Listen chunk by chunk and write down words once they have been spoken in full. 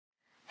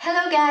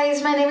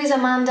guys, my name is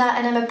Amanda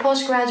and I'm a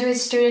postgraduate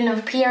student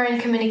of PR and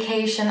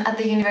Communication at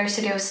the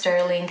University of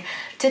Stirling.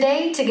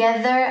 Today,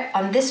 together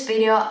on this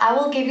video, I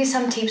will give you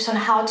some tips on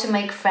how to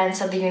make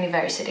friends at the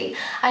university.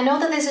 I know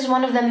that this is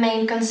one of the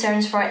main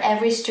concerns for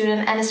every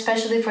student and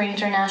especially for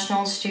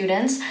international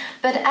students,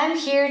 but I'm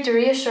here to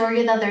reassure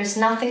you that there's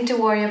nothing to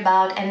worry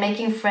about and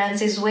making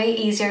friends is way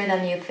easier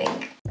than you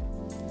think.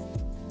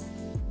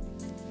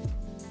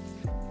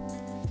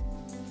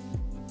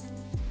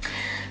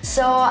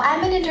 So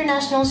I'm an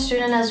international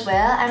student as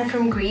well. I'm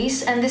from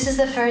Greece and this is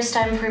the first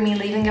time for me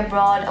living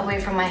abroad,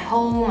 away from my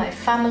home, my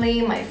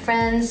family, my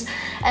friends.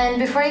 And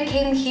before I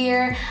came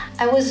here,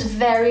 I was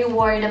very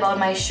worried about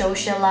my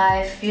social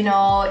life, you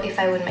know, if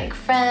I would make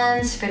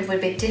friends, if it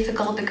would be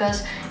difficult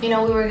because, you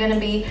know, we were gonna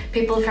be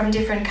people from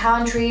different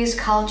countries,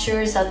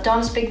 cultures that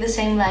don't speak the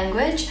same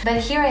language. But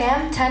here I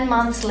am 10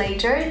 months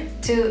later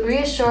to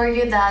reassure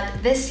you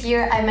that this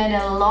year I made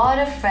a lot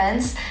of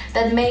friends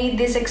that made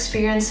this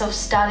experience of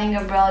studying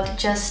abroad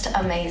just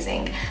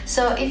amazing.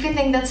 So if you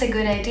think that's a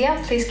good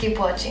idea, please keep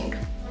watching.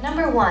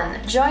 Number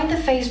 1, join the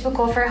Facebook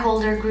offer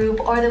holder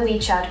group or the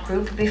WeChat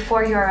group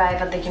before you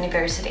arrive at the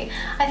university.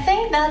 I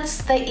think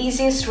that's the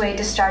easiest way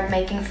to start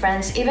making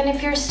friends, even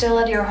if you're still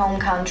at your home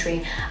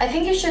country. I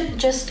think you should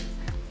just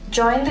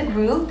join the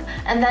group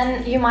and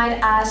then you might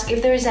ask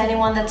if there is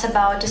anyone that's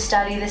about to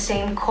study the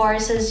same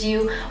course as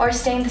you or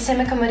stay in the same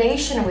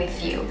accommodation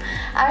with you.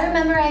 I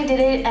remember I did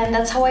it and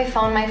that's how I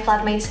found my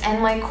flatmates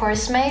and my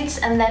course mates,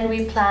 and then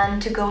we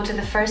planned to go to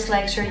the first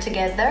lecture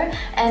together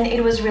and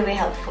it was really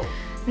helpful.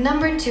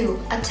 Number 2,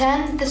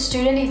 attend the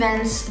student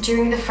events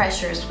during the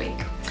Freshers Week.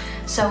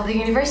 So the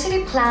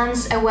university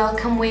plans a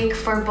welcome week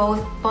for both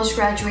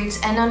postgraduates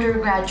and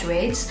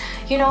undergraduates,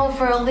 you know,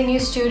 for all the new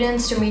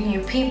students to meet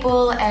new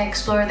people,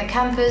 explore the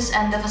campus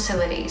and the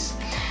facilities.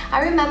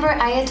 I remember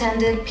I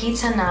attended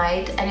Pizza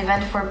Night, an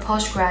event for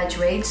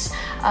postgraduates,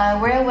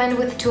 where I went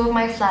with 2 of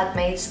my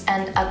flatmates,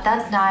 and at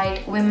that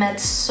night we met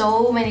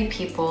so many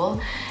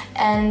people.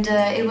 And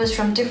it was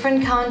from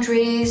different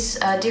countries,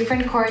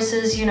 different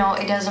courses, you know,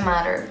 it doesn't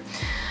matter.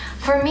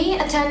 For me,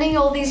 attending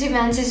all these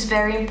events is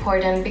very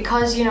important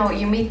because, you know,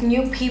 you meet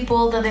new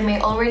people that they may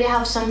already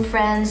have some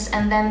friends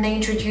and then they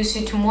introduce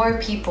you to more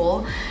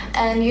people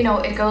and, you know,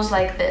 it goes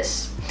like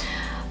this.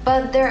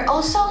 But there are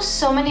also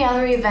so many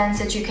other events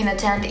that you can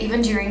attend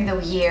even during the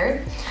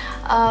year.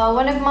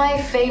 One of my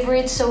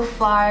favorites so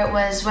far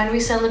was when we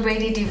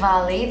celebrated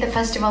Diwali, the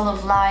Festival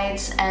of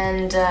Lights,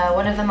 and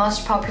one of the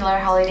most popular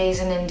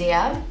holidays in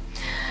India.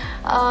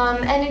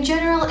 And in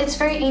general, it's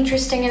very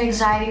interesting and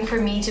exciting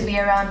for me to be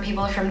around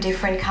people from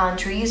different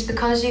countries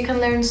because you can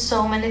learn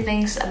so many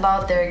things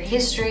about their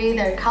history,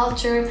 their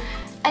culture,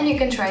 and you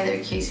can try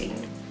their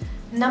cuisine.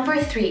 Number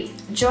 3,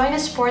 join a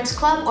sports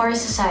club or a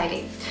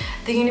society.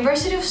 The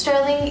University of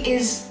Stirling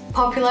is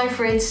popular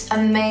for its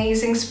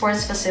amazing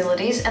sports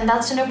facilities, and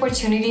that's an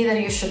opportunity that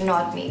you should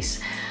not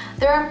miss.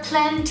 There are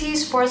plenty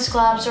sports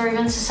clubs or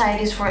even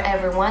societies for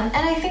everyone,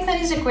 and I think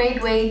that is a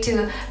great way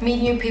to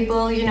meet new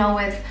people, you know,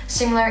 with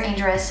similar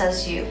interests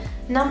as you.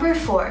 Number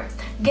 4,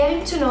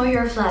 getting to know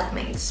your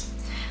flatmates.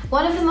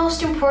 One of the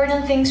most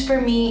important things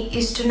for me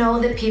is to know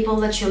the people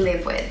that you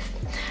live with.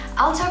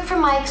 I'll talk from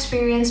my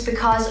experience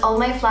because all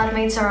my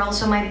flatmates are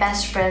also my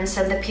best friends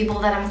and the people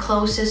that I'm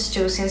closest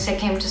to since I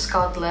came to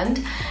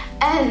Scotland.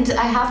 And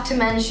I have to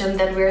mention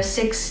that we're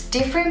 6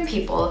 different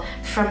people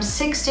from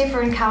 6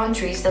 different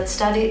countries that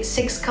study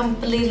 6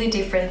 completely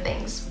different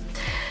things.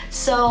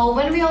 So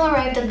when we all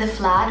arrived at the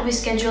flat, we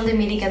scheduled a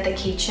meeting at the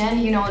kitchen,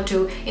 you know,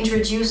 to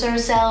introduce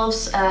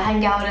ourselves,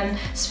 hang out and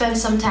spend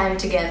some time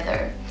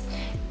together.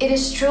 It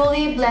is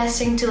truly a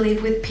blessing to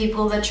live with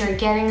people that you're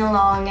getting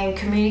along and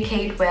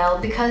communicate well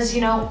because,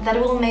 you know, that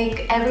will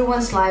make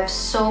everyone's life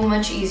so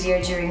much easier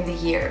during the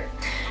year.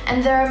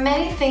 And there are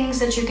many things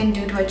that you can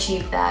do to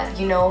achieve that,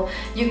 you know.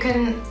 You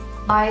can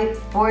buy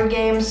board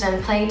games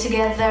and play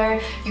together,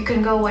 you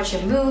can go watch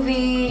a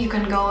movie, you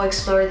can go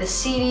explore the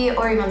city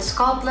or even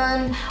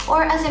Scotland,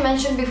 or as I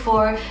mentioned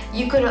before,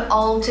 you could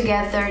all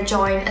together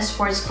join a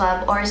sports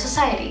club or a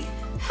society.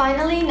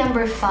 Finally,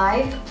 number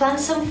 5, plan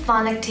some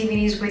fun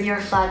activities with your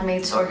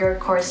flatmates or your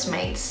course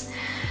mates.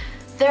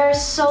 There are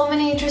so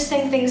many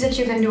interesting things that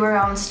you can do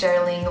around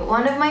Stirling.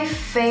 One of my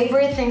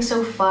favorite things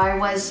so far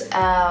was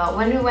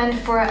when we went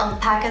for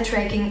alpaca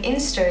trekking in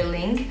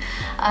Stirling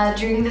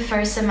during the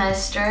first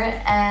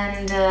semester,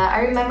 and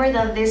I remember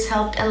that this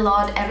helped a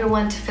lot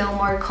everyone to feel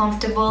more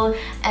comfortable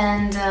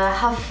and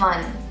have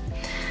fun.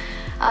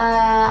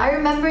 I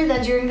remember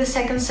that during the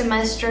second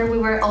semester we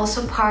were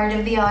also part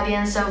of the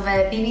audience of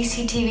a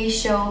BBC TV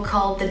show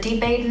called The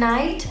Debate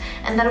Night,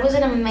 and that was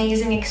an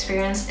amazing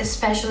experience,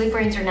 especially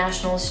for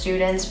international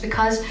students,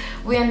 because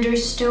we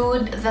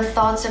understood the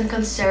thoughts and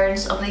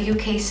concerns of the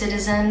UK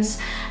citizens,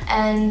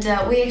 and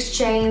we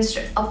exchanged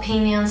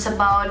opinions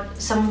about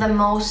some of the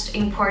most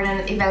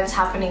important events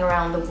happening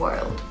around the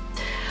world.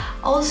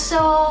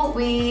 Also,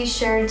 we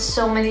shared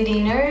so many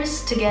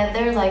dinners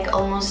together, like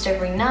almost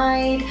every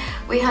night.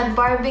 We had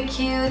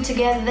barbecue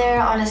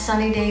together on a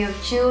sunny day of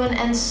June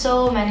and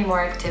so many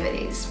more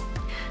activities.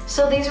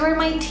 So these were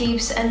my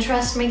tips, and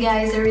trust me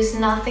guys, there is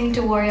nothing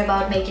to worry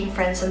about making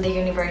friends in the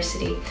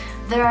university.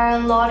 There are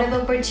a lot of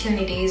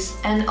opportunities,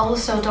 and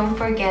also don't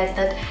forget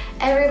that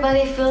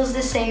everybody feels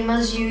the same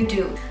as you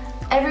do.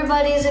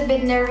 Everybody is a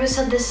bit nervous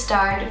at the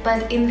start,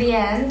 but in the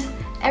end,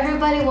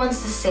 everybody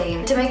wants the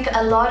same, to make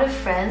a lot of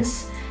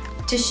friends,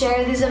 to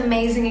share this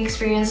amazing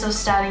experience of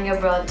studying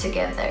abroad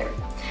together.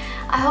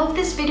 I hope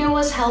this video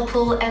was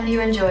helpful and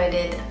you enjoyed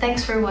it.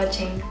 Thanks for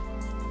watching.